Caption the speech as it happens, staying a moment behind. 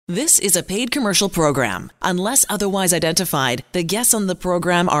This is a paid commercial program. Unless otherwise identified, the guests on the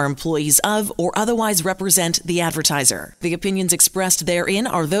program are employees of or otherwise represent the advertiser. The opinions expressed therein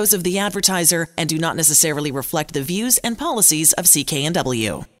are those of the advertiser and do not necessarily reflect the views and policies of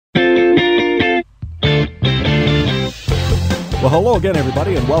CKNW. Well, hello again,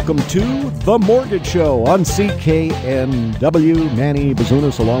 everybody, and welcome to The Mortgage Show on CKNW. Manny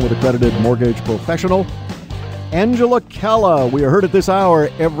Bazunas, along with accredited mortgage professional Angela Calla. We are heard at this hour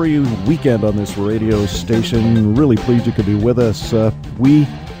every weekend on this radio station. Really pleased you could be with us. We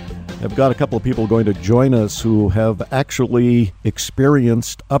have got a couple of people going to join us who have actually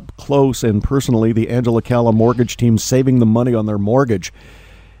experienced up close and personally the Angela Calla mortgage team saving them money on their mortgage.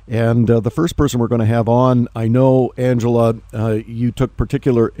 And the first person we're going to have on, I know, Angela, you took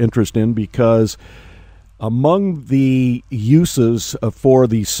particular interest in because among the uses for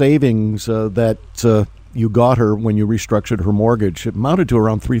the savings that you got her when you restructured her mortgage, it amounted to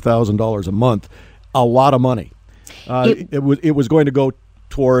around $3,000 a month, a lot of money. It was going to go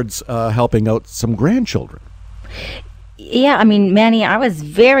towards helping out some grandchildren. Yeah, I mean, Manny, I was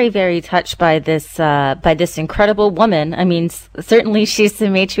very, very touched by this incredible woman. I mean, certainly she's the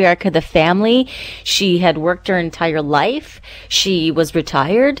matriarch of the family. She had worked her entire life. She was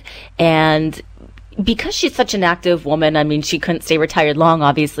retired, and because she's such an active woman, I mean, she couldn't stay retired long,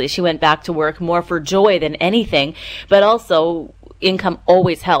 obviously. She went back to work more for joy than anything, but also income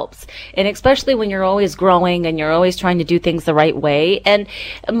always helps. And especially when you're always growing and you're always trying to do things the right way. And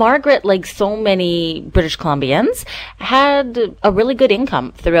Margaret, like so many British Columbians, had a really good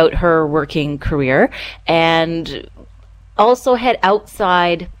income throughout her working career and also had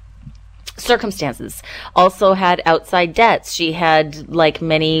outside circumstances, also had outside debts. She had, like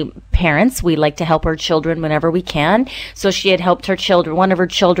many parents, we like to help our children whenever we can. So she had helped one of her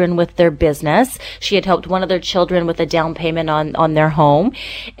children with their business. She had helped one of their children with a down payment on their home.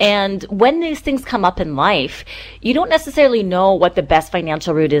 And when these things come up in life, you don't necessarily know what the best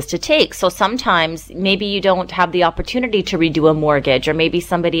financial route is to take. So sometimes maybe you don't have the opportunity to redo a mortgage, or maybe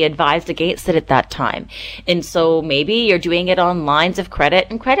somebody advised against it at that time. And so maybe you're doing it on lines of credit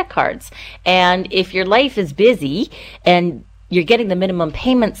and credit cards. And if your life is busy and you're getting the minimum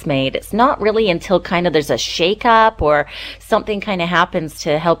payments made, it's not really until kind of there's a shakeup or something kind of happens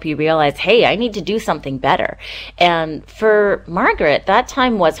to help you realize, hey, I need to do something better. And for Margaret, that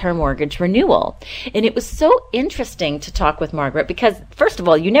time was her mortgage renewal. And it was so interesting to talk with Margaret because, first of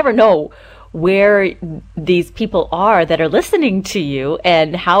all, you never know where these people are that are listening to you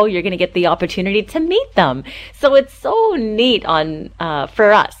and how you're going to get the opportunity to meet them. So it's so neat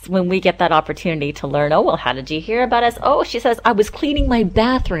for us when we get that opportunity to learn, oh, well, how did you hear about us? Oh, she says, I was cleaning my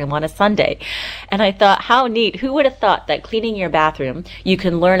bathroom on a Sunday. And I thought, how neat. Who would have thought that cleaning your bathroom, you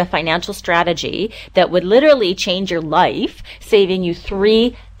can learn a financial strategy that would literally change your life, saving you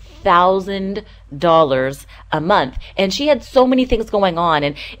 $3,000 a month. And she had so many things going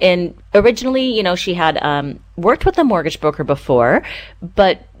on. And originally, you know, she had worked with a mortgage broker before,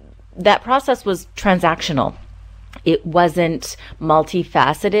 but that process was transactional. It wasn't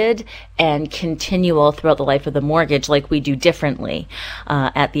multifaceted and continual throughout the life of the mortgage like we do differently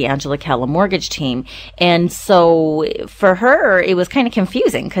at the Angela Calla mortgage team. And so for her, it was kind of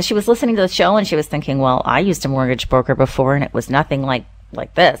confusing because she was listening to the show and she was thinking, well, I used a mortgage broker before and it was nothing like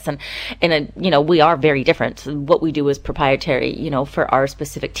this. And you know, we are very different. What we do is proprietary, you know, for our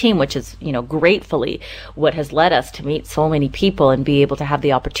specific team, which is, you know, gratefully what has led us to meet so many people and be able to have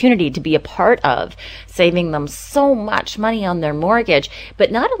the opportunity to be a part of saving them so much money on their mortgage.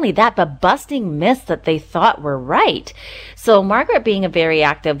 But not only that, but busting myths that they thought were right. So Margaret, being a very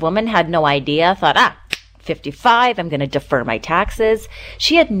active woman, had no idea, thought, 55, I'm going to defer my taxes.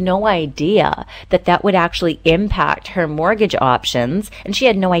 She had no idea that that would actually impact her mortgage options. And she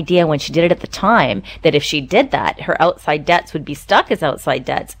had no idea when she did it at the time that if she did that, her outside debts would be stuck as outside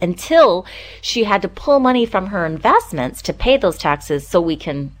debts until she had to pull money from her investments to pay those taxes so we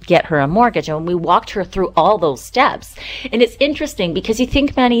can get her a mortgage. And we walked her through all those steps. And it's interesting because you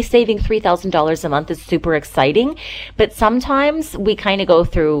think, Manny, saving $3,000 a month is super exciting. But sometimes we kind of go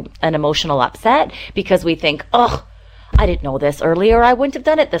through an emotional upset because we think, oh, I didn't know this earlier. I wouldn't have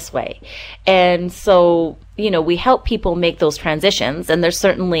done it this way. And so, you know, we help people make those transitions. And there's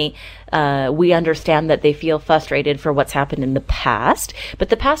certainly, we understand that they feel frustrated for what's happened in the past. But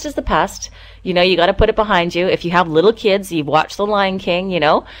the past is the past. You know, you got to put it behind you. If you have little kids, you watch The Lion King, you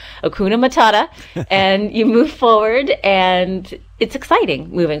know, Hakuna Matata, and you move forward. And it's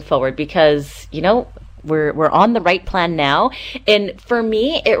exciting moving forward because, you know, we're on the right plan now. And for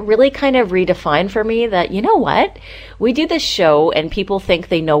me, it really kind of redefined for me that, you know what, we do this show and people think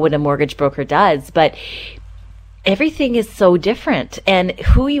they know what a mortgage broker does, but Everything is so different, and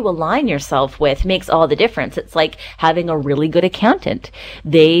who you align yourself with makes all the difference. It's like having a really good accountant.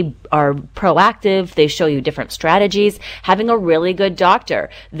 They are proactive. They show you different strategies. Having a really good doctor.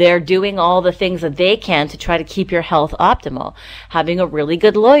 They're doing all the things that they can to try to keep your health optimal. Having a really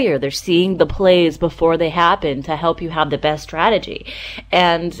good lawyer. They're seeing the plays before they happen to help you have the best strategy.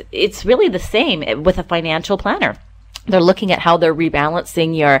 And it's really the same with a financial planner. They're looking at how they're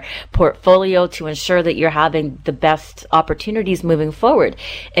rebalancing your portfolio to ensure that you're having the best opportunities moving forward.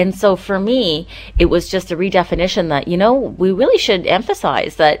 And so for me, it was just a redefinition that, we really should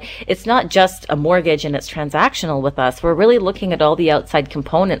emphasize that it's not just a mortgage and it's transactional with us. We're really looking at all the outside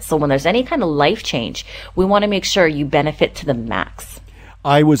components. So when there's any kind of life change, we want to make sure you benefit to the max.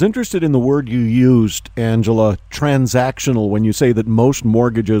 I was interested in the word you used, Angela, transactional, when you say that most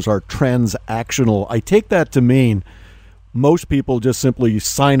mortgages are transactional. I take that to mean most people just simply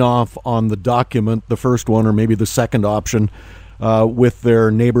sign off on the document, the first one or maybe the second option, with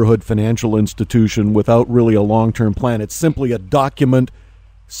their neighborhood financial institution without really a long-term plan. It's simply a document,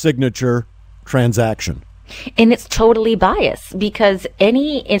 signature, transaction. And it's totally biased because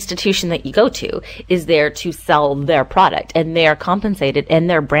any institution that you go to is there to sell their product, and they are compensated and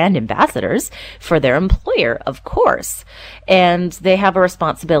they're brand ambassadors for their employer, of course. And they have a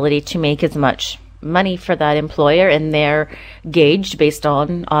responsibility to make as much money for that employer, and they're gauged based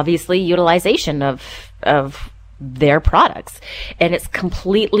on obviously utilization of their products. And it's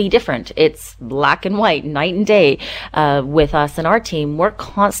completely different. It's black and white, night and day. With us and our team, we're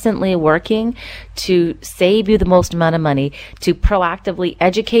constantly working to save you the most amount of money, to proactively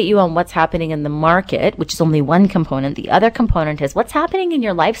educate you on what's happening in the market, which is only one component. The other component is what's happening in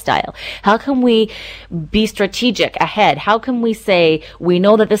your lifestyle. How can we be strategic ahead? How can we say, we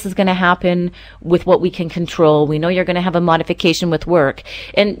know that this is going to happen with what we can control. We know you're going to have a modification with work.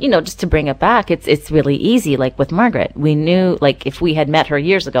 And, just to bring it back, it's really easy. Like with Margaret, we knew, like, if we had met her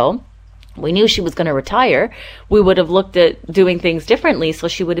years ago, we knew she was going to retire, we would have looked at doing things differently. So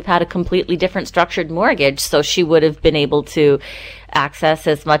she would have had a completely different structured mortgage. So she would have been able to access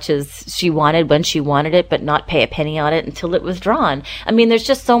as much as she wanted when she wanted it, but not pay a penny on it until it was drawn. I mean, there's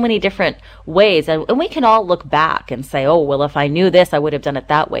just so many different ways. And we can all look back and say, oh, well, if I knew this, I would have done it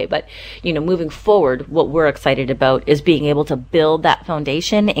that way. But, moving forward, what we're excited about is being able to build that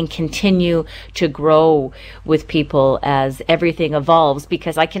foundation and continue to grow with people as everything evolves.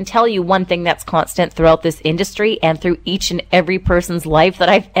 Because I can tell you one thing that's constant throughout this industry and through each and every person's life that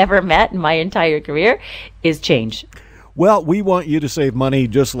I've ever met in my entire career is change. Well, we want you to save money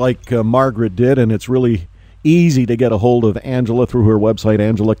just like Margaret did, and it's really easy to get a hold of Angela through her website,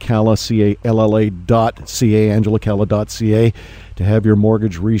 angelacalla.ca, angelacalla.ca, to have your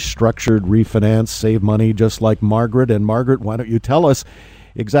mortgage restructured, refinanced, save money just like Margaret. And Margaret, why don't you tell us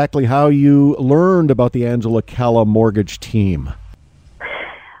exactly how you learned about the Angela Calla mortgage team?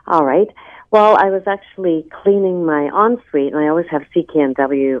 All right. Well, I was actually cleaning my ensuite, and I always have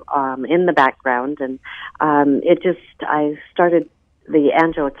CKNW in the background, and I started, the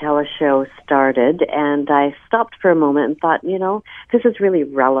Angela Calla show started, and I stopped for a moment and thought, this is really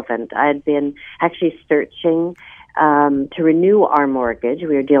relevant. I had been actually searching to renew our mortgage.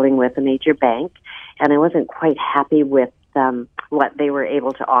 We were dealing with a major bank, and I wasn't quite happy with what they were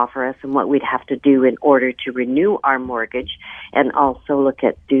able to offer us and what we'd have to do in order to renew our mortgage, and also look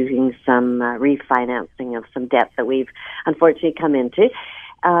at doing some refinancing of some debt that we've unfortunately come into.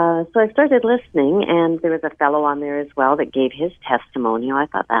 So I started listening, and there was a fellow on there as well that gave his testimonial. I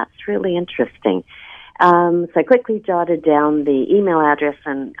thought, that's really interesting. So I quickly jotted down the email address,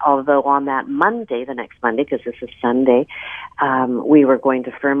 and although on that Monday, the next Monday, because this is Sunday, we were going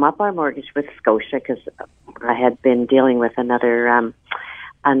to firm up our mortgage with Scotia, because I had been dealing with another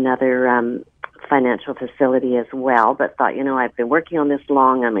financial facility as well, but thought, I've been working on this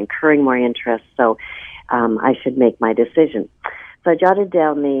long, I'm incurring more interest, so I should make my decision. So I jotted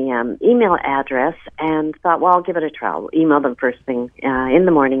down the email address and thought, well, I'll give it a try. I'll email them first thing in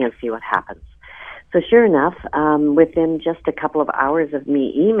the morning and see what happens. So sure enough, within just a couple of hours of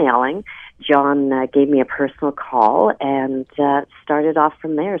me emailing, John gave me a personal call and started off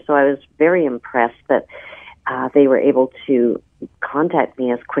from there. So I was very impressed that they were able to contact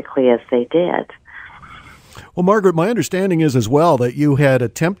me as quickly as they did. Well, Margaret, my understanding is as well that you had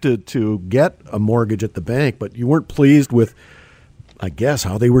attempted to get a mortgage at the bank, but you weren't pleased with, I guess,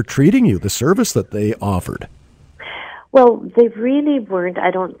 how they were treating you, the service that they offered. Well, they really weren't.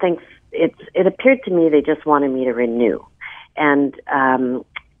 I don't think it appeared to me they just wanted me to renew. And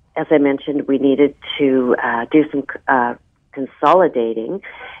as I mentioned, we needed to do some consolidating.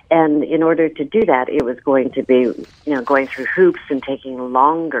 And in order to do that, it was going to be, going through hoops and taking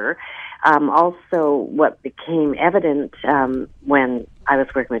longer. Also, what became evident when I was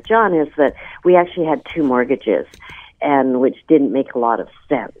working with John is that we actually had two mortgages, and which didn't make a lot of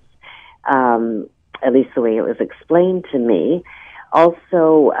sense, at least the way it was explained to me.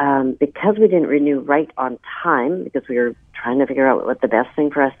 Also, because we didn't renew right on time, because we were trying to figure out what the best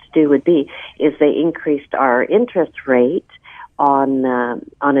thing for us to do would be, is they increased our interest rate on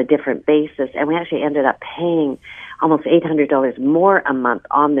a different basis, and we actually ended up paying almost $800 more a month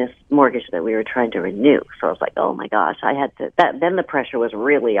on this mortgage that we were trying to renew. So I was like, oh my gosh, I had to. Then the pressure was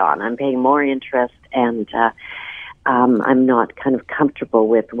really on. I'm paying more interest, and I'm not kind of comfortable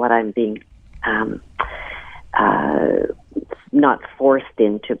with what I'm being not forced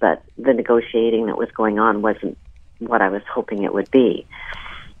into, but the negotiating that was going on wasn't what I was hoping it would be.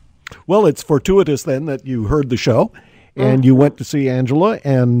 Well, it's fortuitous then that you heard the show and you went to see Angela,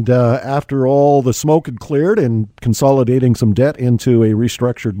 and after all the smoke had cleared and consolidating some debt into a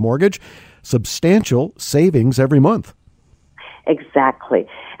restructured mortgage, substantial savings every month. Exactly.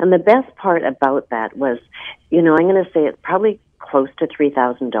 And the best part about that was, I'm going to say it's probably close to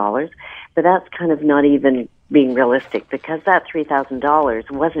 $3,000, but that's kind of not even being realistic, because that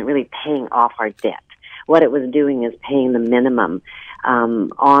 $3,000 wasn't really paying off our debt. What it was doing is paying the minimum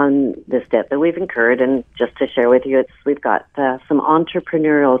on this debt that we've incurred. And just to share with you, we've got some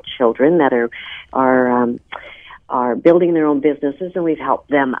entrepreneurial children that are building their own businesses, and we've helped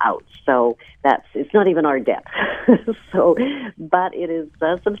them out. So it's not even our debt. But it is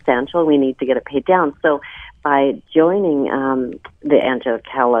substantial. We need to get it paid down. So by joining the Angela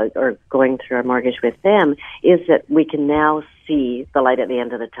Calla, or going through our mortgage with them, is that we can now see the light at the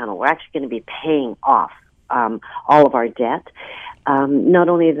end of the tunnel. We're actually going to be paying off all of our debt. Not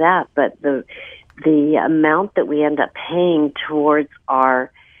only that, but the amount that we end up paying towards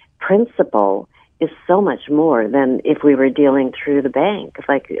our principal is so much more than if we were dealing through the bank. It's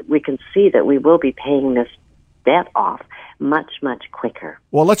like we can see that we will be paying this debt off much, much quicker.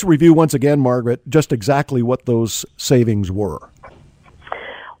 Well, let's review once again, Margaret, just exactly what those savings were.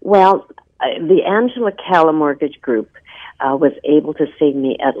 Well, the Angela Calla Mortgage Group was able to save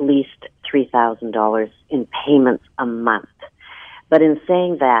me at least $3,000 in payments a month. But in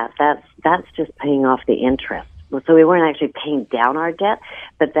saying that, that's just paying off the interest. So we weren't actually paying down our debt,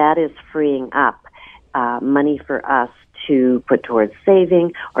 but that is freeing up money for us to put towards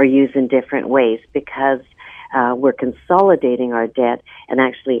saving or use in different ways, because we're consolidating our debt and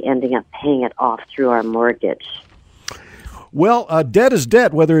actually ending up paying it off through our mortgage. Well, debt is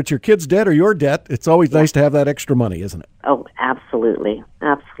debt, whether it's your kid's debt or your debt. It's always nice to have that extra money, isn't it? Oh, absolutely.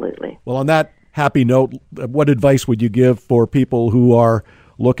 Absolutely. Well, on that happy note, what advice would you give for people who are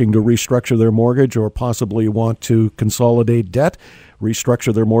looking to restructure their mortgage or possibly want to consolidate debt,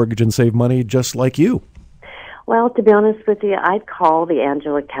 restructure their mortgage and save money just like you? Well, to be honest with you, I'd call the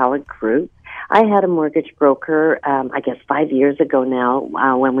Angela Calla Group. I had a mortgage broker, I guess 5 years ago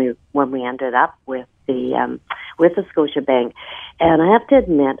now, when we ended up with the Scotiabank, and I have to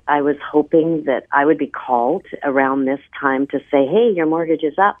admit, I was hoping that I would be called around this time to say, "Hey, your mortgage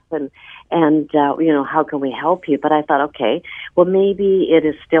is up, and how can we help you?" But I thought, okay, well, maybe it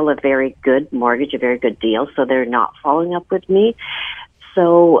is still a very good mortgage, a very good deal, so they're not following up with me.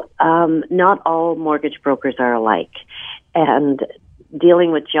 So not all mortgage brokers are alike, and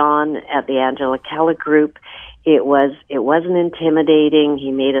dealing with John at the Angela Calla Group, it wasn't intimidating.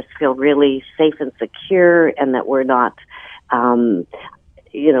 He made us feel really safe and secure, and that we're not,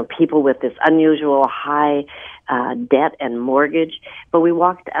 people with this unusual high debt and mortgage. But we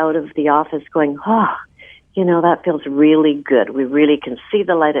walked out of the office going, that feels really good. We really can see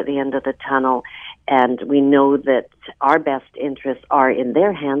the light at the end of the tunnel, and we know that our best interests are in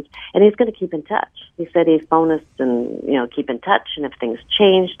their hands, and he's going to keep in touch. He said he'd phone us and, keep in touch, and if things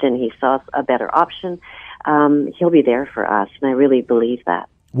changed and he saw a better option, he'll be there for us, and I really believe that.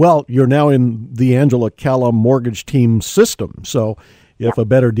 Well, you're now in the Angela Calla mortgage team system, so if a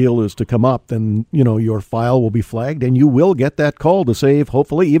better deal is to come up, then, your file will be flagged, and you will get that call to save,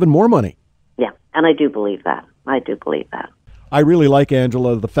 hopefully, even more money. Yeah, and I do believe that. I really like,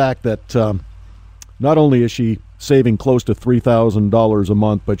 Angela, the fact that not only is she saving close to $3,000 a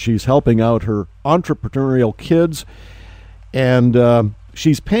month, but she's helping out her entrepreneurial kids, and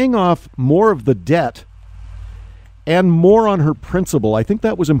she's paying off more of the debt and more on her principal. I think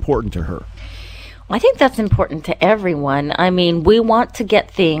that was important to her. I think that's important to everyone. I mean, we want to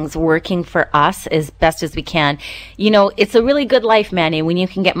get things working for us as best as we can. It's a really good life, Manny, when you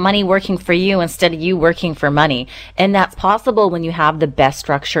can get money working for you instead of you working for money. And that's possible when you have the best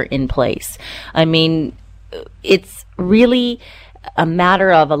structure in place. I mean, it's really a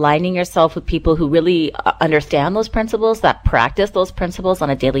matter of aligning yourself with people who really understand those principles, that practice those principles on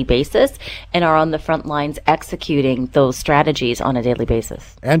a daily basis, and are on the front lines executing those strategies on a daily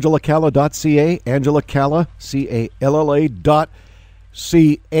basis. AngelaCalla.ca, AngelaCalla,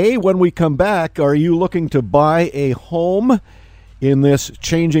 CALLA.ca. When we come back, are you looking to buy a home in this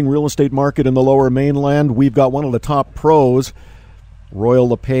changing real estate market in the Lower Mainland? We've got one of the top pros, Royal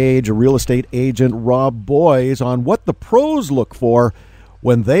LePage, a real estate agent, Rob Boies, on what the pros look for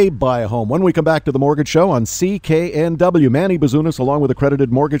when they buy a home. When we come back to The Mortgage Show on CKNW, Manny Bazunas along with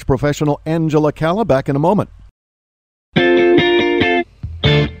accredited mortgage professional Angela Calla. Back in a moment.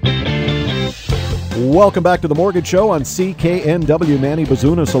 Welcome back to The Mortgage Show on CKNW. Manny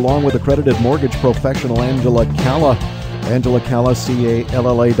Bazunas along with accredited mortgage professional Angela Calla. Angela Calla, CALLA.ca.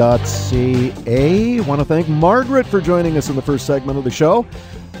 Want to thank Margaret for joining us in the first segment of the show.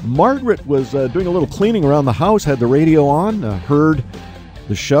 Margaret was doing a little cleaning around the house, had the radio on, heard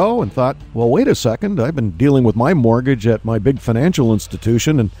the show, and thought, well, wait a second, I've been dealing with my mortgage at my big financial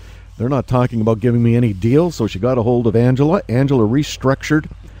institution, and they're not talking about giving me any deal, so she got a hold of Angela. Angela restructured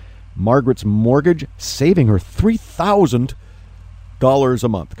Margaret's mortgage, saving her $3,000 a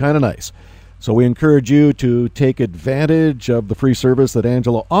month. Kind of nice. So we encourage you to take advantage of the free service that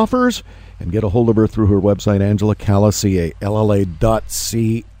Angela offers and get a hold of her through her website, Angela Calla, CALLA.ca.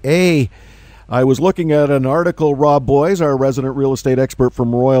 I was looking at an article, Rob Boies, our resident real estate expert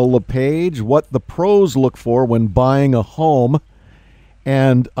from Royal LePage, what the pros look for when buying a home.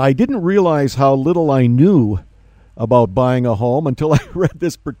 And I didn't realize how little I knew about buying a home until I read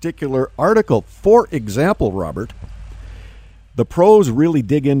this particular article. For example, Robert, the pros really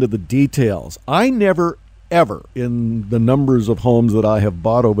dig into the details. I never, ever, in the numbers of homes that I have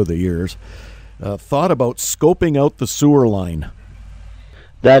bought over the years, thought about scoping out the sewer line.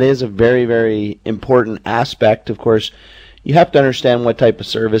 That is a very, very important aspect. Of course, you have to understand what type of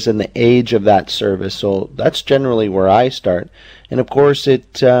service and the age of that service. So that's generally where I start. And of course,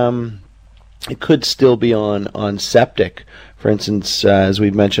 it could still be on septic. For instance, as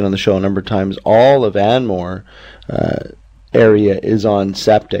we've mentioned on the show a number of times, all of Anmore area is on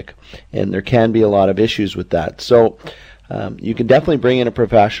septic, and there can be a lot of issues with that. So you can definitely bring in a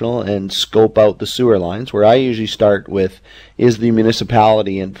professional and scope out the sewer lines. Where I usually start with is the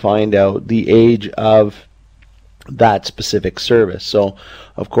municipality and find out the age of that specific service. So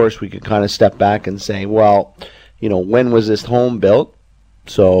of course we could kind of step back and say, well, when was this home built?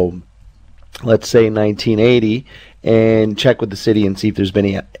 So let's say 1980, and check with the city and see if there's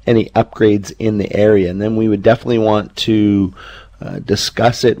been any upgrades in the area. And then we would definitely want to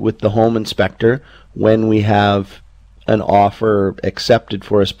discuss it with the home inspector when we have an offer accepted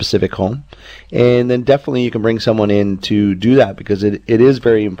for a specific home. And then definitely you can bring someone in to do that, because it is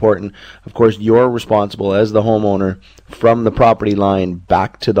very important. Of course, you're responsible as the homeowner from the property line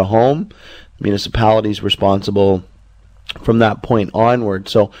back to the home. The municipality's responsible from that point onward.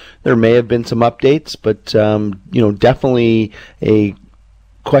 So there may have been some updates, but definitely a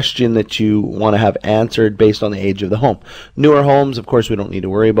question that you want to have answered based on the age of the home. Newer homes, of course, we don't need to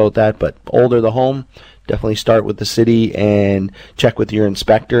worry about that, but older the home, definitely start with the city and check with your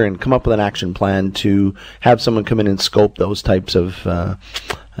inspector and come up with an action plan to have someone come in and scope those types of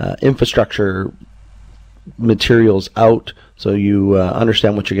infrastructure materials out, so you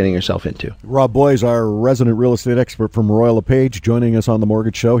understand what you're getting yourself into. Rob Boies, our resident real estate expert from Royal LePage, joining us on The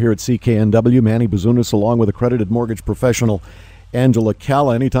Mortgage Show here at CKNW. Manny Bazunas along with accredited mortgage professional Angela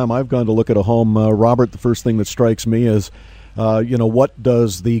Calla. Anytime I've gone to look at a home, Robert, the first thing that strikes me is, what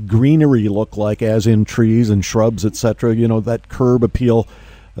does the greenery look like, as in trees and shrubs, etc., that curb appeal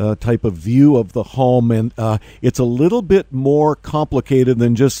type of view of the home. And it's a little bit more complicated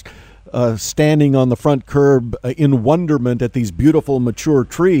than just standing on the front curb in wonderment at these beautiful mature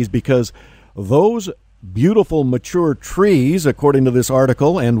trees, because those beautiful mature trees, according to this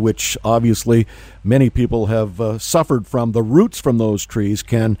article, and which obviously many people have suffered from, the roots from those trees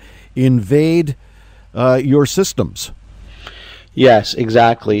can invade your systems. Yes,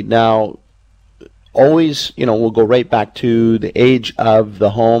 exactly. Now, always, we'll go right back to the age of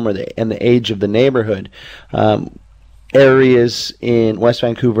the home and the age of the neighborhood. Areas in West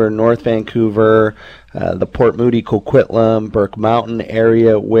Vancouver, North Vancouver, the Port Moody, Coquitlam, Burke Mountain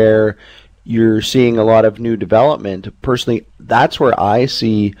area where you're seeing a lot of new development. Personally, that's where I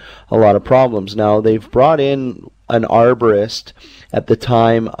see a lot of problems. Now, they've brought in an arborist at the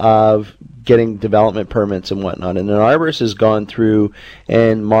time of getting development permits and whatnot, and an arborist has gone through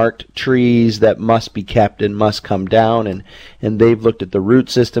and marked trees that must be kept and must come down, and they've looked at the root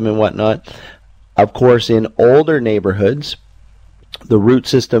system and whatnot. Of course, in older neighborhoods, the root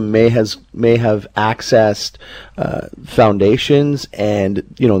system may have accessed foundations and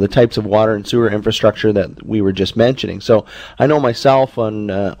the types of water and sewer infrastructure that we were just mentioning. So I know myself on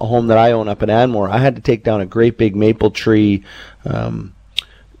a home that I own up in Anmore, I had to take down a great big maple tree.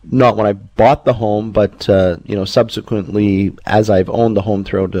 Not when I bought the home, but subsequently as I've owned the home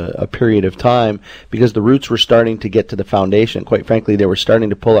throughout a period of time, because the roots were starting to get to the foundation. Quite frankly, they were starting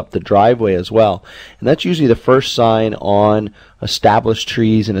to pull up the driveway as well. And that's usually the first sign on established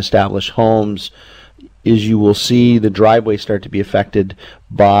trees and established homes, is you will see the driveway start to be affected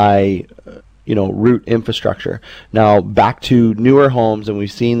by root infrastructure. Now, back to newer homes, and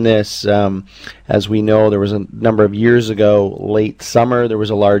we've seen this, as we know, there was a number of years ago, late summer, there was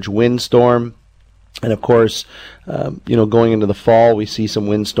a large windstorm. And of course, going into the fall, we see some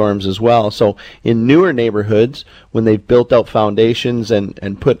windstorms as well. So in newer neighborhoods, when they've built out foundations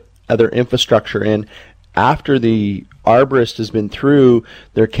and put other infrastructure in, after the arborist has been through,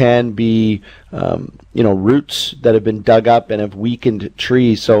 there can be, roots that have been dug up and have weakened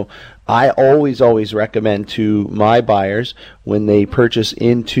trees. So I always recommend to my buyers when they purchase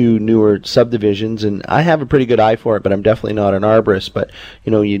into newer subdivisions, and I have a pretty good eye for it, but I'm definitely not an arborist, but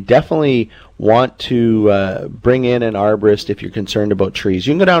you definitely want to bring in an arborist if you're concerned about trees.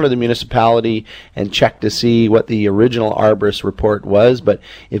 You can go down to the municipality and check to see what the original arborist report was, but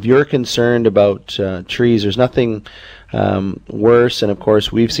if you're concerned about trees, there's nothing worse. And of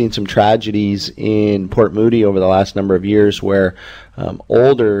course, we've seen some tragedies in Port Moody over the last number of years where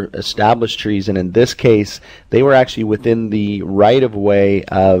older established trees, and in this case, they were actually within the right-of-way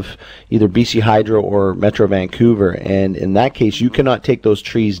of either BC Hydro or Metro Vancouver, and in that case, you cannot take those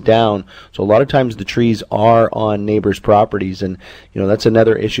trees down. So a lot of times the trees are on neighbors' properties, and that's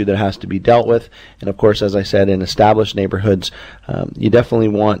another issue that has to be dealt with. And of course, as I said, in established neighborhoods, you definitely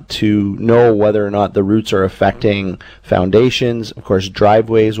want to know whether or not the roots are affecting foundations. Of course,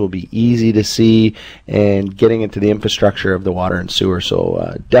 driveways will be easy to see, and getting into the infrastructure of the water and sewer.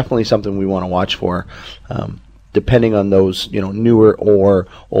 So definitely something we want to watch for, depending on those newer or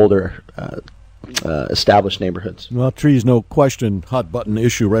older established neighborhoods. Well, trees, no question, hot button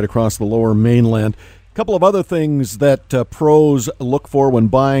issue right across the Lower Mainland. A couple of other things that pros look for when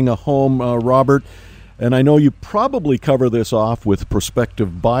buying a home, Robert. And I know you probably cover this off with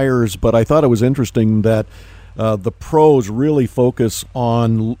prospective buyers, but I thought it was interesting that the pros really focus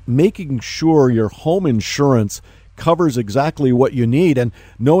on making sure your home insurance covers exactly what you need and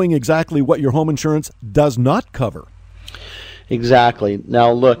knowing exactly what your home insurance does not cover. Exactly.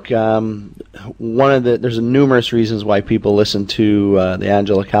 Now, look, there's numerous reasons why people listen to the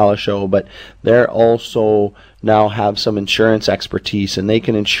Angela Calla Show, but they're also now have some insurance expertise, and they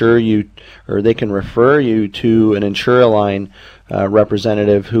can insure you, or they can refer you to an Insure-A-Line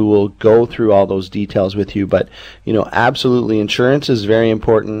representative who will go through all those details with you. But, absolutely, insurance is very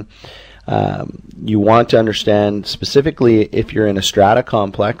important. You want to understand specifically if you're in a strata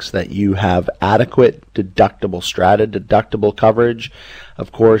complex that you have adequate deductible coverage.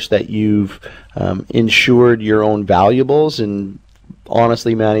 Of course, that you've insured your own valuables. And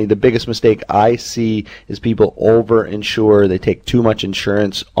honestly, Manny, the biggest mistake I see is people over-insure. They take too much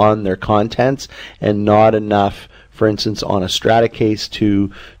insurance on their contents and not enough, for instance, on a strata case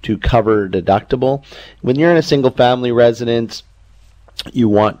to cover deductible. When you're in a single-family residence, you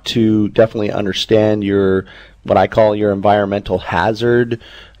want to definitely understand what I call your environmental hazard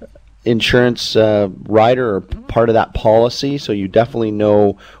insurance rider or part of that policy. So you definitely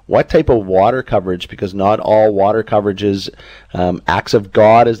know what type of water coverage, because not all water coverages, acts of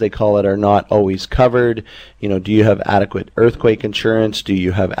God as they call it, are not always covered. Do you have adequate earthquake insurance? Do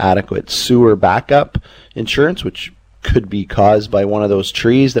you have adequate sewer backup insurance, which could be caused by one of those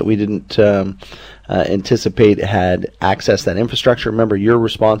trees that we didn't anticipate had access to that infrastructure? Remember, you're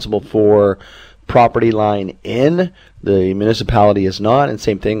responsible for property line in, the municipality is not. And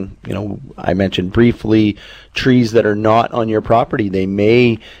same thing, I mentioned briefly, trees that are not on your property, they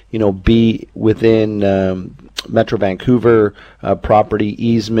may be within Metro Vancouver property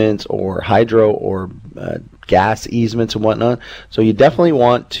easements or hydro or gas easements and whatnot. So you definitely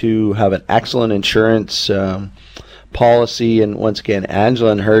want to have an excellent insurance policy, and once again,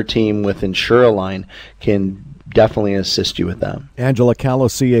 Angela and her team with Insure-A-Line can definitely assist you with that. Angela Calla,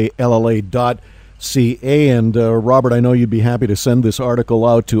 CALLA.ca. And Robert, I know you'd be happy to send this article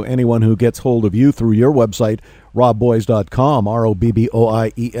out to anyone who gets hold of you through your website, robboies.com, ROBBOIES.com.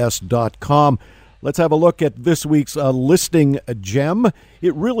 Let's have a look at this week's listing gem.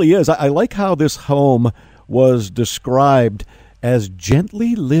 It really is. I like how this home was described as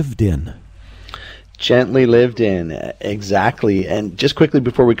gently lived in. Gently lived in, exactly. And just quickly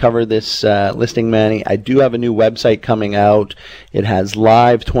before we cover this listing, Manny, I do have a new website coming out. It has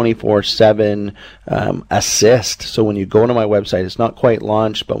live 24/7 assist. So when you go to my website, it's not quite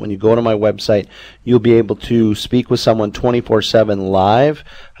launched, but when you go to my website, you'll be able to speak with someone 24/7 live.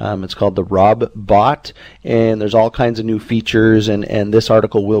 It's called the Rob Bot, and there's all kinds of new features, and this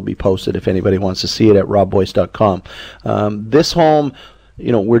article will be posted if anybody wants to see it at robboyce.com. This home,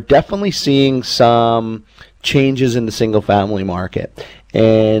 we're definitely seeing some changes in the single family market.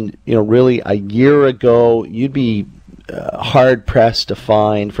 And, really a year ago, you'd be hard pressed to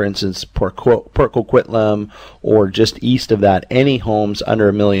find, for instance, Port Coquitlam or just east of that, any homes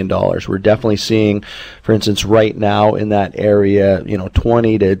under $1 million. We're definitely seeing, for instance, right now in that area,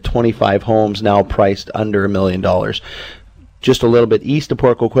 20 to 25 homes now priced under $1 million. Just a little bit east of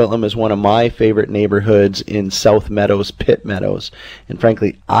Port Coquitlam is one of my favorite neighborhoods in South Meadows, Pitt Meadows. And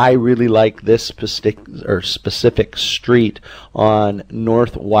frankly, I really like this specific street on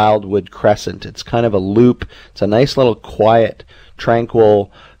North Wildwood Crescent. It's kind of a loop. It's a nice little quiet, tranquil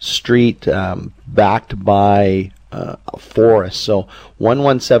street backed by a forest. So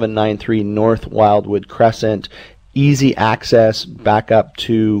 11793 North Wildwood Crescent. Easy access back up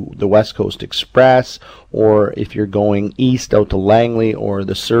to the West Coast Express, or if you're going east out to Langley or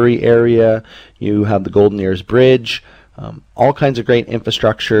the Surrey area, you have the Golden Ears Bridge. All kinds of great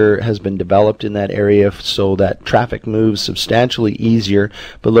infrastructure has been developed in that area so that traffic moves substantially easier.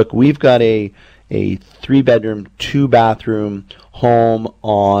 But look, we've got a 3-bedroom, 2-bathroom home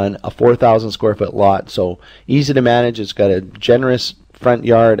on a 4,000 square foot lot, so easy to manage. It's got a generous front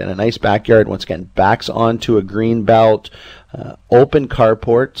yard and a nice backyard. Once again, backs onto a green belt, open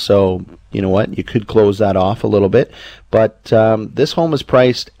carport, so you know what, you could close that off a little bit. But this home is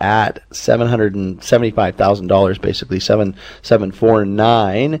priced at $775,000, basically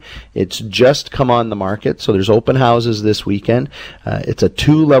 $749. It's just come on the market, so there's open houses this weekend. It's a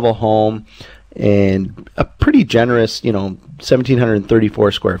 2-level home and a pretty generous,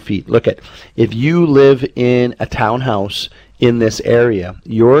 1,734 square feet. Look at, if you live in a townhouse in this area,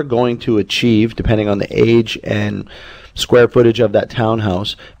 you're going to achieve, depending on the age and square footage of that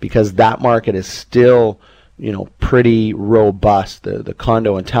townhouse, because that market is still, pretty robust. The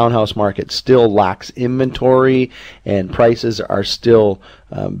condo and townhouse market still lacks inventory, and prices are still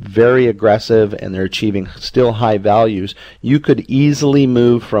very aggressive, and they're achieving still high values. You could easily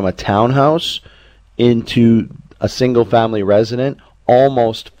move from a townhouse into a single family resident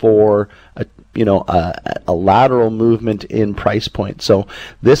almost for a lateral movement in price point. So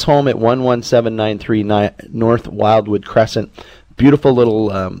this home at 11793 North Wildwood Crescent, beautiful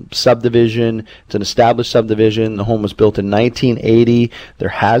little subdivision. It's an established subdivision. The home was built in 1980. There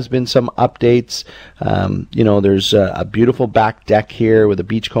has been some updates. There's a beautiful back deck here with a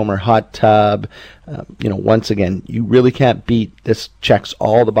beachcomber hot tub. Once again, you really can't beat this. Checks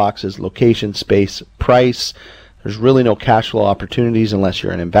all the boxes: location, space, price. There's really no cash flow opportunities unless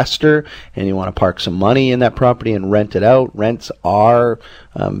you're an investor and you want to park some money in that property and rent it out. Rents are,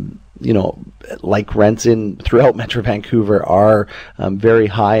 like rents throughout Metro Vancouver are very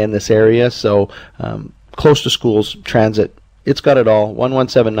high in this area. So close to schools, transit, it's got it all.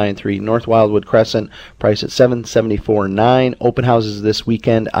 11793 North Wildwood Crescent, price at $774,900. Open houses this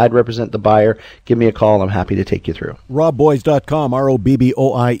weekend. I'd represent the buyer. Give me a call. I'm happy to take you through. RobBoyce.com,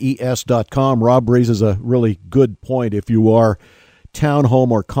 ROBBOIES.com. Rob raises a really good point. If you are townhome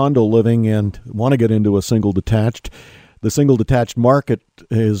or condo living and want to get into a single detached, the single detached market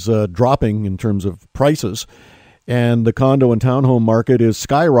is dropping in terms of prices, and the condo and townhome market is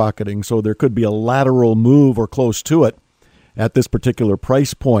skyrocketing, so there could be a lateral move or close to it at this particular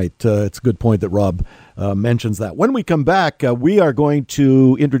price point. It's a good point that Rob mentions that. When we come back, we are going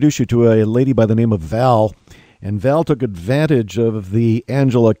to introduce you to a lady by the name of Val. And Val took advantage of the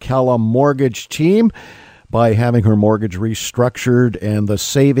Angela Calla mortgage team by having her mortgage restructured, and the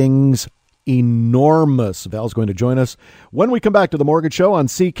savings enormous. Val's going to join us when we come back to The Mortgage Show on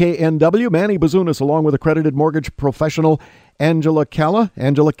CKNW. Manny Bazunas, along with accredited mortgage professional Angela Calla.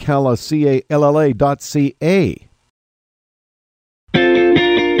 Angela Calla, CALLA.ca.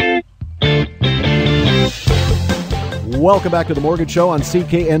 Welcome back to The Mortgage Show on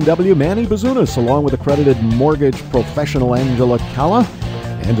CKNW. Manny Bazunas, along with accredited mortgage professional Angela Calla.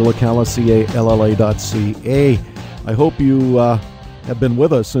 Angela Calla, CALLA.ca. I hope you have been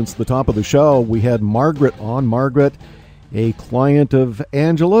with us since the top of the show. We had Margaret on. Margaret, a client of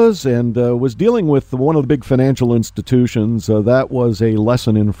Angela's, and was dealing with one of the big financial institutions. That was a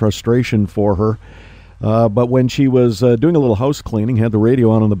lesson in frustration for her. But when she was doing a little house cleaning, had the radio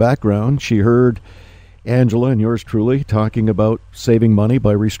on in the background, she heard Angela and yours truly talking about saving money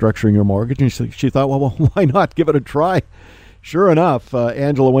by restructuring your mortgage. And she thought, well, why not give it a try? Sure enough,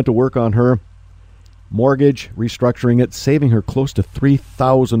 Angela went to work on her mortgage, restructuring it, saving her close to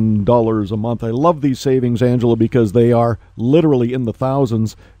 $3,000 a month. I love these savings, Angela, because they are literally in the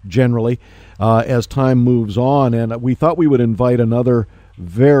thousands generally as time moves on. And we thought we would invite another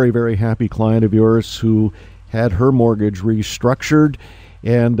very, very happy client of yours who had her mortgage restructured,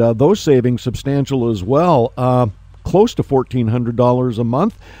 and those savings substantial as well, close to $1,400 a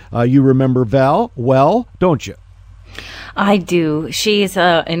month. You remember Val well, don't you? I do. She's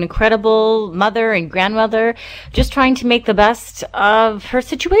an incredible mother and grandmother, just trying to make the best of her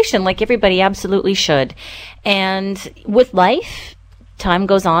situation, like everybody absolutely should. And with life, time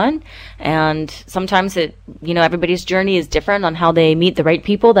goes on, and sometimes everybody's journey is different on how they meet the right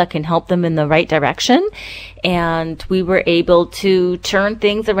people that can help them in the right direction. And we were able to turn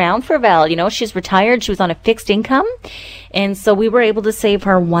things around for Val. She's retired. She was on a fixed income. And so we were able to save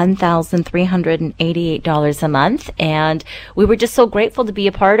her $1,388 a month. And we were just so grateful to be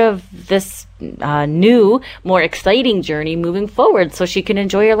a part of this new, more exciting journey moving forward so she can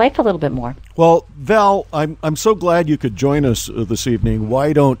enjoy her life a little bit more. Well, Val, I'm so glad you could join us this evening.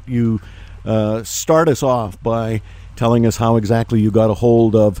 Why don't you start us off by telling us how exactly you got a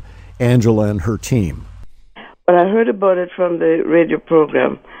hold of Angela and her team? Well, I heard about it from the radio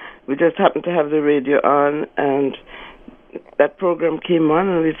program. We just happened to have the radio on, and that program came on,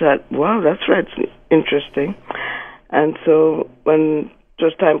 and we thought, wow, that's right, it's interesting. And so when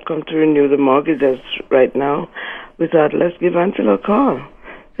just time come to renew the mortgages right now, we thought, let's give Angela a call.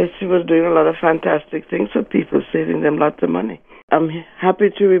 Because she was doing a lot of fantastic things for people, saving them lots of money. I'm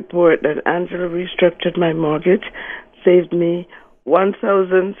happy to report that Angela restructured my mortgage, saved me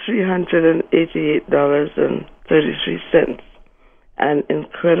 $1,388.33, an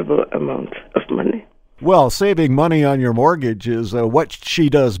incredible amount of money. Well, saving money on your mortgage is what she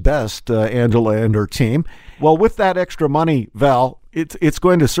does best, Angela and her team. Well, with that extra money, Val, it's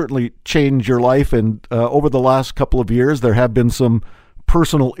going to certainly change your life. And over the last couple of years, there have been some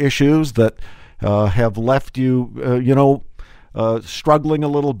personal issues that have left you, struggling a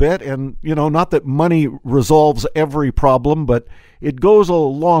little bit. And, not that money resolves every problem, but it goes a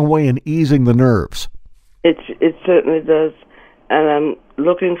long way in easing the nerves. It certainly does. And I'm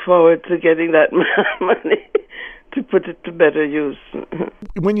looking forward to getting that money to put it to better use.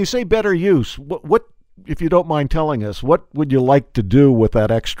 When you say better use, what, if you don't mind telling us, what would you like to do with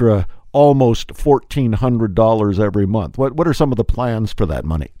that extra almost $1,400 every month? What are some of the plans for that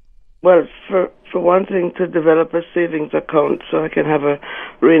money? Well, for one thing, to develop a savings account so I can have a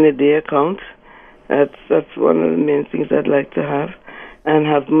rainy day account. That's one of the main things I'd like to have, and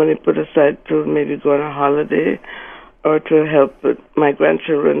have money put aside to maybe go on a holiday or to help with my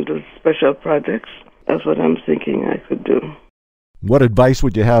grandchildren do special projects. That's what I'm thinking I could do. What advice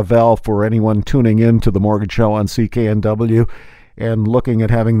would you have, Val, for anyone tuning in to the Mortgage Show on CKNW and looking at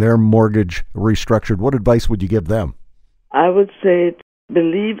having their mortgage restructured? What advice would you give them? I would say,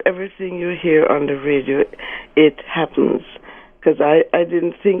 believe everything you hear on the radio. It happens. Because I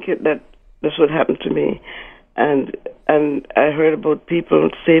didn't think that this would happen to me. And I heard about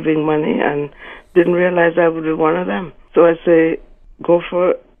people saving money and didn't realize I would be one of them. So I say, go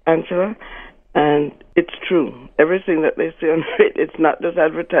for it, Angela. And it's true. Everything that they say on it, it's not just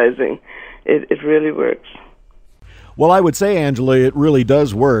advertising. It really works. Well, I would say, Angela, it really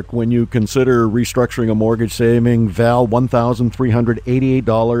does work when you consider restructuring a mortgage, saving Val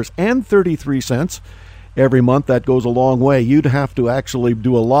 $1,388.33 every month. That goes a long way. You'd have to actually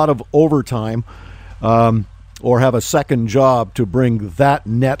do a lot of overtime or have a second job to bring that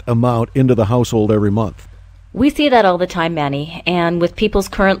net amount into the household every month. We see that all the time, Manny. And with people's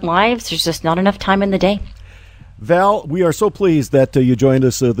current lives, there's just not enough time in the day. Val, we are so pleased that you joined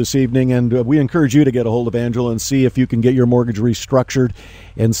us this evening, and we encourage you to get a hold of Angela and see if you can get your mortgage restructured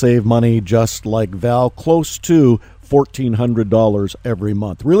and save money just like Val, close to $1,400 every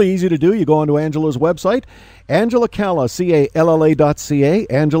month. Really easy to do. You go onto Angela's website, Angela Calla, CALLA.ca,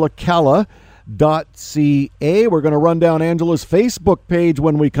 Angela Calla.ca. We're going to run down Angela's Facebook page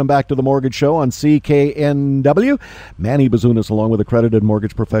when we come back to the Mortgage Show on CKNW. Manny Bazunas along with accredited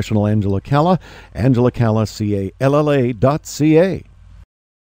mortgage professional Angela Calla. Angela Calla, CALLA.ca.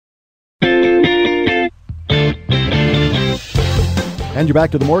 And you're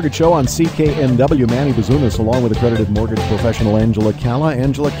back to the Mortgage Show on CKNW. Manny Bazunas along with accredited mortgage professional Angela Calla.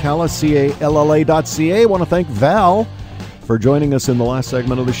 Angela Calla, CALLA.ca. I want to thank Val for joining us in the last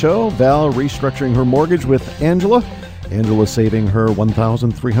segment of the show. Val restructuring her mortgage with Angela. Angela saving her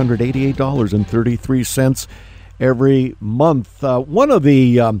 $1,388.33 every month. One of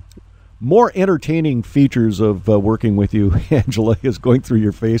the more entertaining features of working with you, Angela, is going through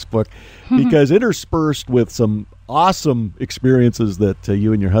your Facebook, because interspersed with some awesome experiences that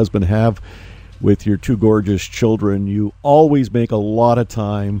you and your husband have with your two gorgeous children, you always make a lot of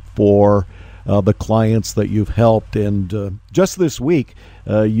time for the clients that you've helped. And just this week,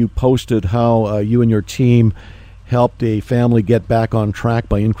 you posted how you and your team helped a family get back on track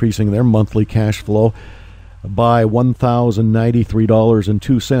by increasing their monthly cash flow by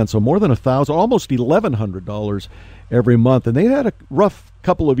 $1,093.02, so more than $1,000, almost $1,100 every month. And they had a rough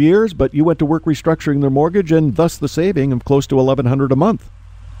couple of years, but you went to work restructuring their mortgage, and thus the saving of close to $1,100 a month.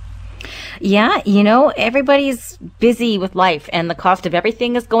 Yeah, everybody's busy with life, and the cost of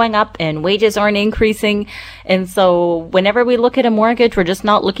everything is going up, and wages aren't increasing. And so whenever we look at a mortgage, we're just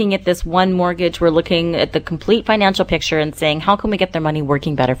not looking at this one mortgage. We're looking at the complete financial picture and saying, how can we get their money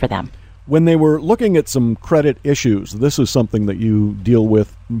working better for them? When they were looking at some credit issues, this is something that you deal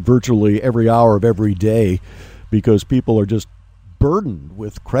with virtually every hour of every day, because people are just burdened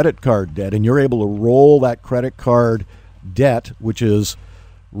with credit card debt, and you're able to roll that credit card debt, which is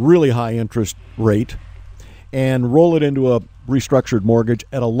really high interest rate, and roll it into a restructured mortgage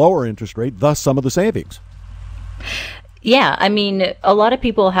at a lower interest rate, thus some of the savings. Yeah, I mean, a lot of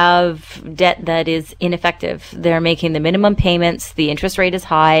people have debt that is ineffective. They're making the minimum payments, the interest rate is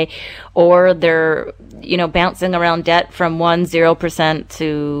high, or they're, bouncing around debt from 0%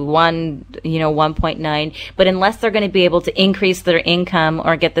 to 1.9. But unless they're going to be able to increase their income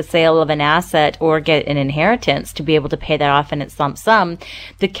or get the sale of an asset or get an inheritance to be able to pay that off in its lump sum,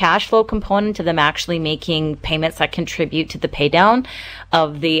 the cash flow component of them actually making payments that contribute to the pay down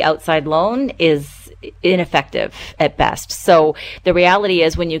of the outside loan is ineffective at best. So the reality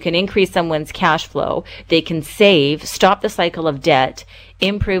is, when you can increase someone's cash flow, they can save, stop the cycle of debt,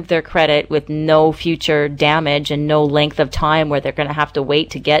 improve their credit with no future damage and no length of time where they're going to have to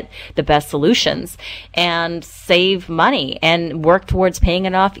wait to get the best solutions, and save money and work towards paying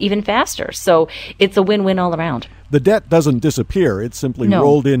it off even faster. So it's a win-win all around. The debt doesn't disappear. It's simply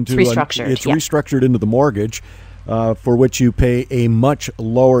rolled into it's restructured. Restructured into the mortgage, for which you pay a much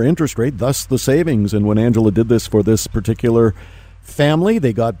lower interest rate, thus the savings. And when Angela did this for this particular family,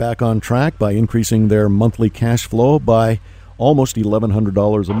 they got back on track by increasing their monthly cash flow by almost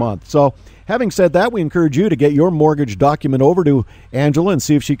 $1,100 a month. So having said that, we encourage you to get your mortgage document over to Angela and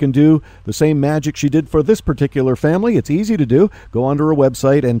see if she can do the same magic she did for this particular family. It's easy to do. Go onto her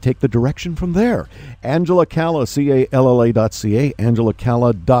website and take the direction from there. Angela Calla, CALLA.ca,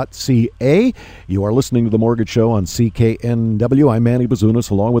 AngelaCalla.ca. You are listening to The Mortgage Show on CKNW. I'm Manny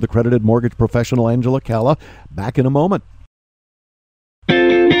Bazunas, along with accredited mortgage professional Angela Calla. Back in a moment.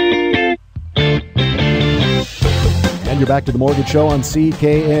 And you're back to The Mortgage Show on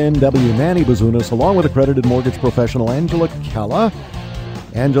CKNW. Manny Bazunas, along with accredited mortgage professional Angela Calla,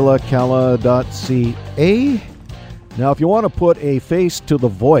 AngelaCalla.ca. Now, if you want to put a face to the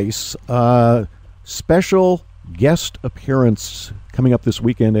voice, special guest appearance coming up this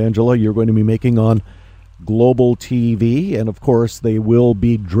weekend, Angela, you're going to be making on Global TV. And, of course, they will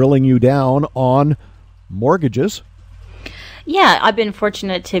be drilling you down on mortgages. Yeah, I've been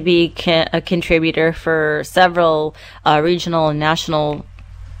fortunate to be a contributor for several regional and national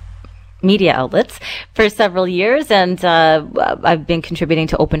media outlets for several years, and I've been contributing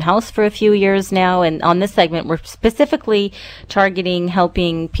to Open House for a few years now. And on this segment, we're specifically targeting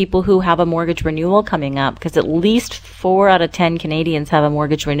helping people who have a mortgage renewal coming up, because at least 4 out of 10 Canadians have a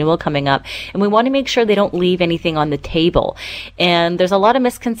mortgage renewal coming up, and we want to make sure they don't leave anything on the table. And there's a lot of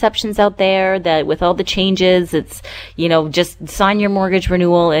misconceptions out there that with all the changes, it's, just sign your mortgage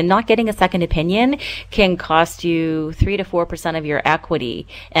renewal, and not getting a second opinion can cost you 3 to 4% of your equity.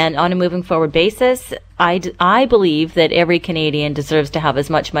 And on a moving forward basis, I believe that every Canadian deserves to have as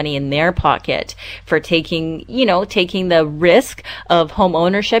much money in their pocket for taking the risk of home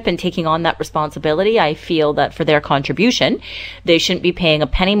ownership and taking on that responsibility. I feel that for their contribution, they shouldn't be paying a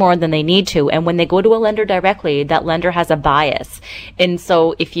penny more than they need to. And when they go to a lender directly, that lender has a bias. And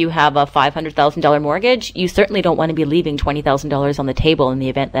so if you have a $500,000 mortgage, you certainly don't want to be leaving $20,000 on the table in the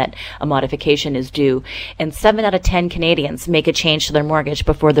event that a modification is due. And 7 out of 10 Canadians make a change to their mortgage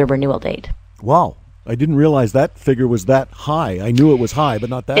before their renewal date. Wow. I didn't realize that figure was that high. I knew it was high,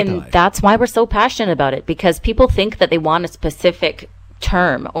 but not that high. And that's why we're so passionate about it, because people think that they want a specific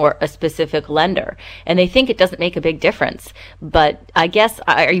term or a specific lender, and they think it doesn't make a big difference. But I guess,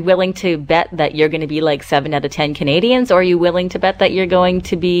 are you willing to bet that you're going to be like 7 out of 10 Canadians, or are you willing to bet that you're going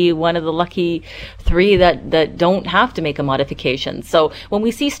to be one of the lucky 3 that don't have to make a modification? So when we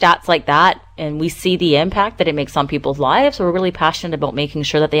see stats like that, and we see the impact that it makes on people's lives, we're really passionate about making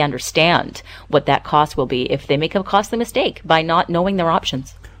sure that they understand what that cost will be if they make a costly mistake by not knowing their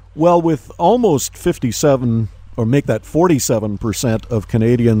options. Well, with almost 57, or make that 47% of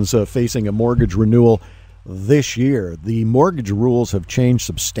Canadians facing a mortgage renewal this year, the mortgage rules have changed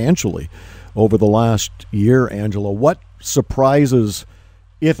substantially over the last year, Angela. What surprises,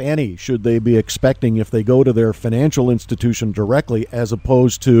 if any, should they be expecting if they go to their financial institution directly as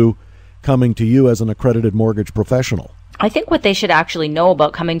opposed to coming to you as an accredited mortgage professional? I think what they should actually know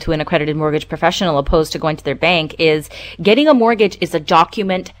about coming to an accredited mortgage professional opposed to going to their bank is getting a mortgage is a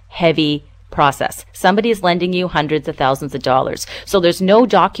document-heavy process. Somebody is lending you hundreds of thousands of dollars. So there's no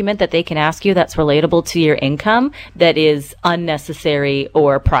document that they can ask you that's relatable to your income that is unnecessary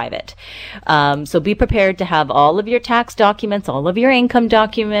or private. So be prepared to have all of your tax documents, all of your income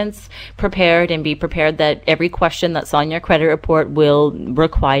documents prepared, and be prepared that every question that's on your credit report will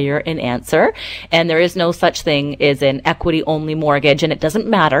require an answer. And there is no such thing as an equity-only mortgage, and it doesn't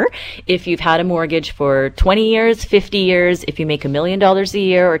matter if you've had a mortgage for 20 years, 50 years, if you make $1 million a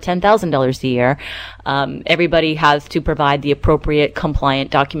year or $10,000 a year. Everybody has to provide the appropriate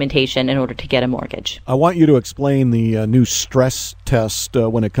compliant documentation in order to get a mortgage. I want you to explain the new stress test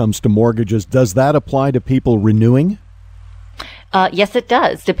when it comes to mortgages. Does that apply to people renewing? Yes, it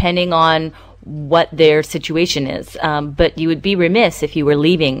does, depending on what their situation is. But you would be remiss if you were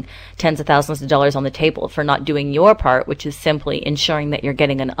leaving tens of thousands of dollars on the table for not doing your part, which is simply ensuring that you're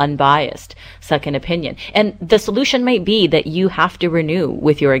getting an unbiased second opinion. And the solution might be that you have to renew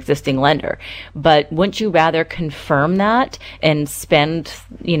with your existing lender. But wouldn't you rather confirm that and spend,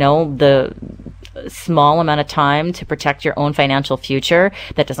 the small amount of time to protect your own financial future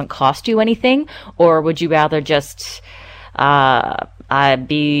that doesn't cost you anything? Or would you rather just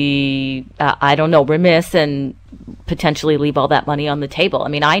remiss and potentially leave all that money on the table? I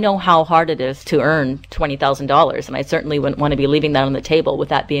mean, I know how hard it is to earn $20,000, and I certainly wouldn't want to be leaving that on the table with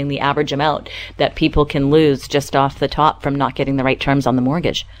that being the average amount that people can lose just off the top from not getting the right terms on the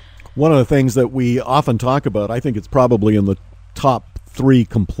mortgage. One of the things that we often talk about, I think it's probably in the top 3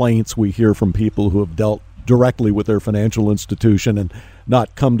 complaints we hear from people who have dealt directly with their financial institution and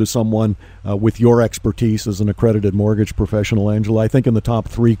not come to someone with your expertise as an accredited mortgage professional, Angela. I think in the top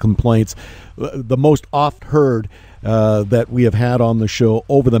 3 complaints, the most oft heard that we have had on the show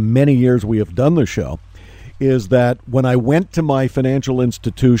over the many years we have done the show is that when I went to my financial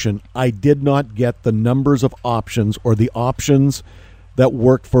institution, I did not get the numbers of options or the options that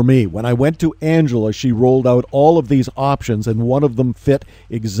worked for me. When I went to Angela, she rolled out all of these options, and one of them fit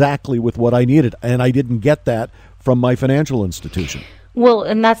exactly with what I needed, and I didn't get that from my financial institution. Well,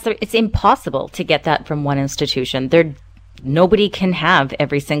 and it's impossible to get that from one institution. Nobody can have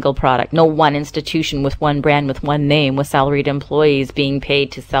every single product. No one institution with one brand, with one name, with salaried employees being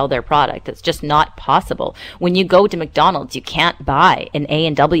paid to sell their product. It's just not possible. When you go to McDonald's, you can't buy an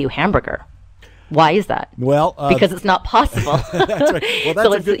A&W hamburger. Why is that? Well, because it's not possible. That's right.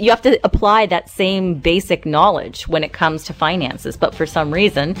 Well, you have to apply that same basic knowledge when it comes to finances. But for some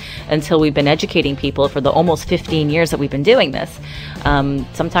reason, until we've been educating people for the almost 15 years that we've been doing this,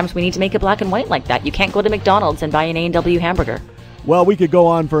 sometimes we need to make it black and white like that. You can't go to McDonald's and buy an A&W hamburger. Well, we could go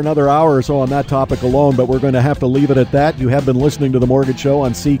on for another hour or so on that topic alone, but we're going to have to leave it at that. You have been listening to The Mortgage Show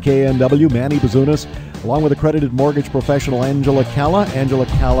on CKNW. Manny Bazunas, along with accredited mortgage professional Angela Calla,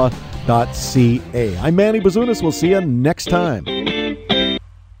 angelacalla.ca. I'm Manny Bazunas. We'll see you next time.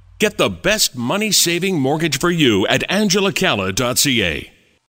 Get the best money-saving mortgage for you at angelacalla.ca.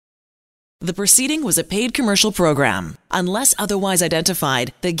 The preceding was a paid commercial program. Unless otherwise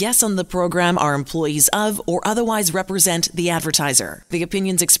identified, the guests on the program are employees of or otherwise represent the advertiser. The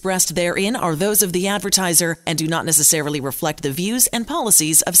opinions expressed therein are those of the advertiser and do not necessarily reflect the views and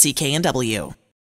policies of CKNW.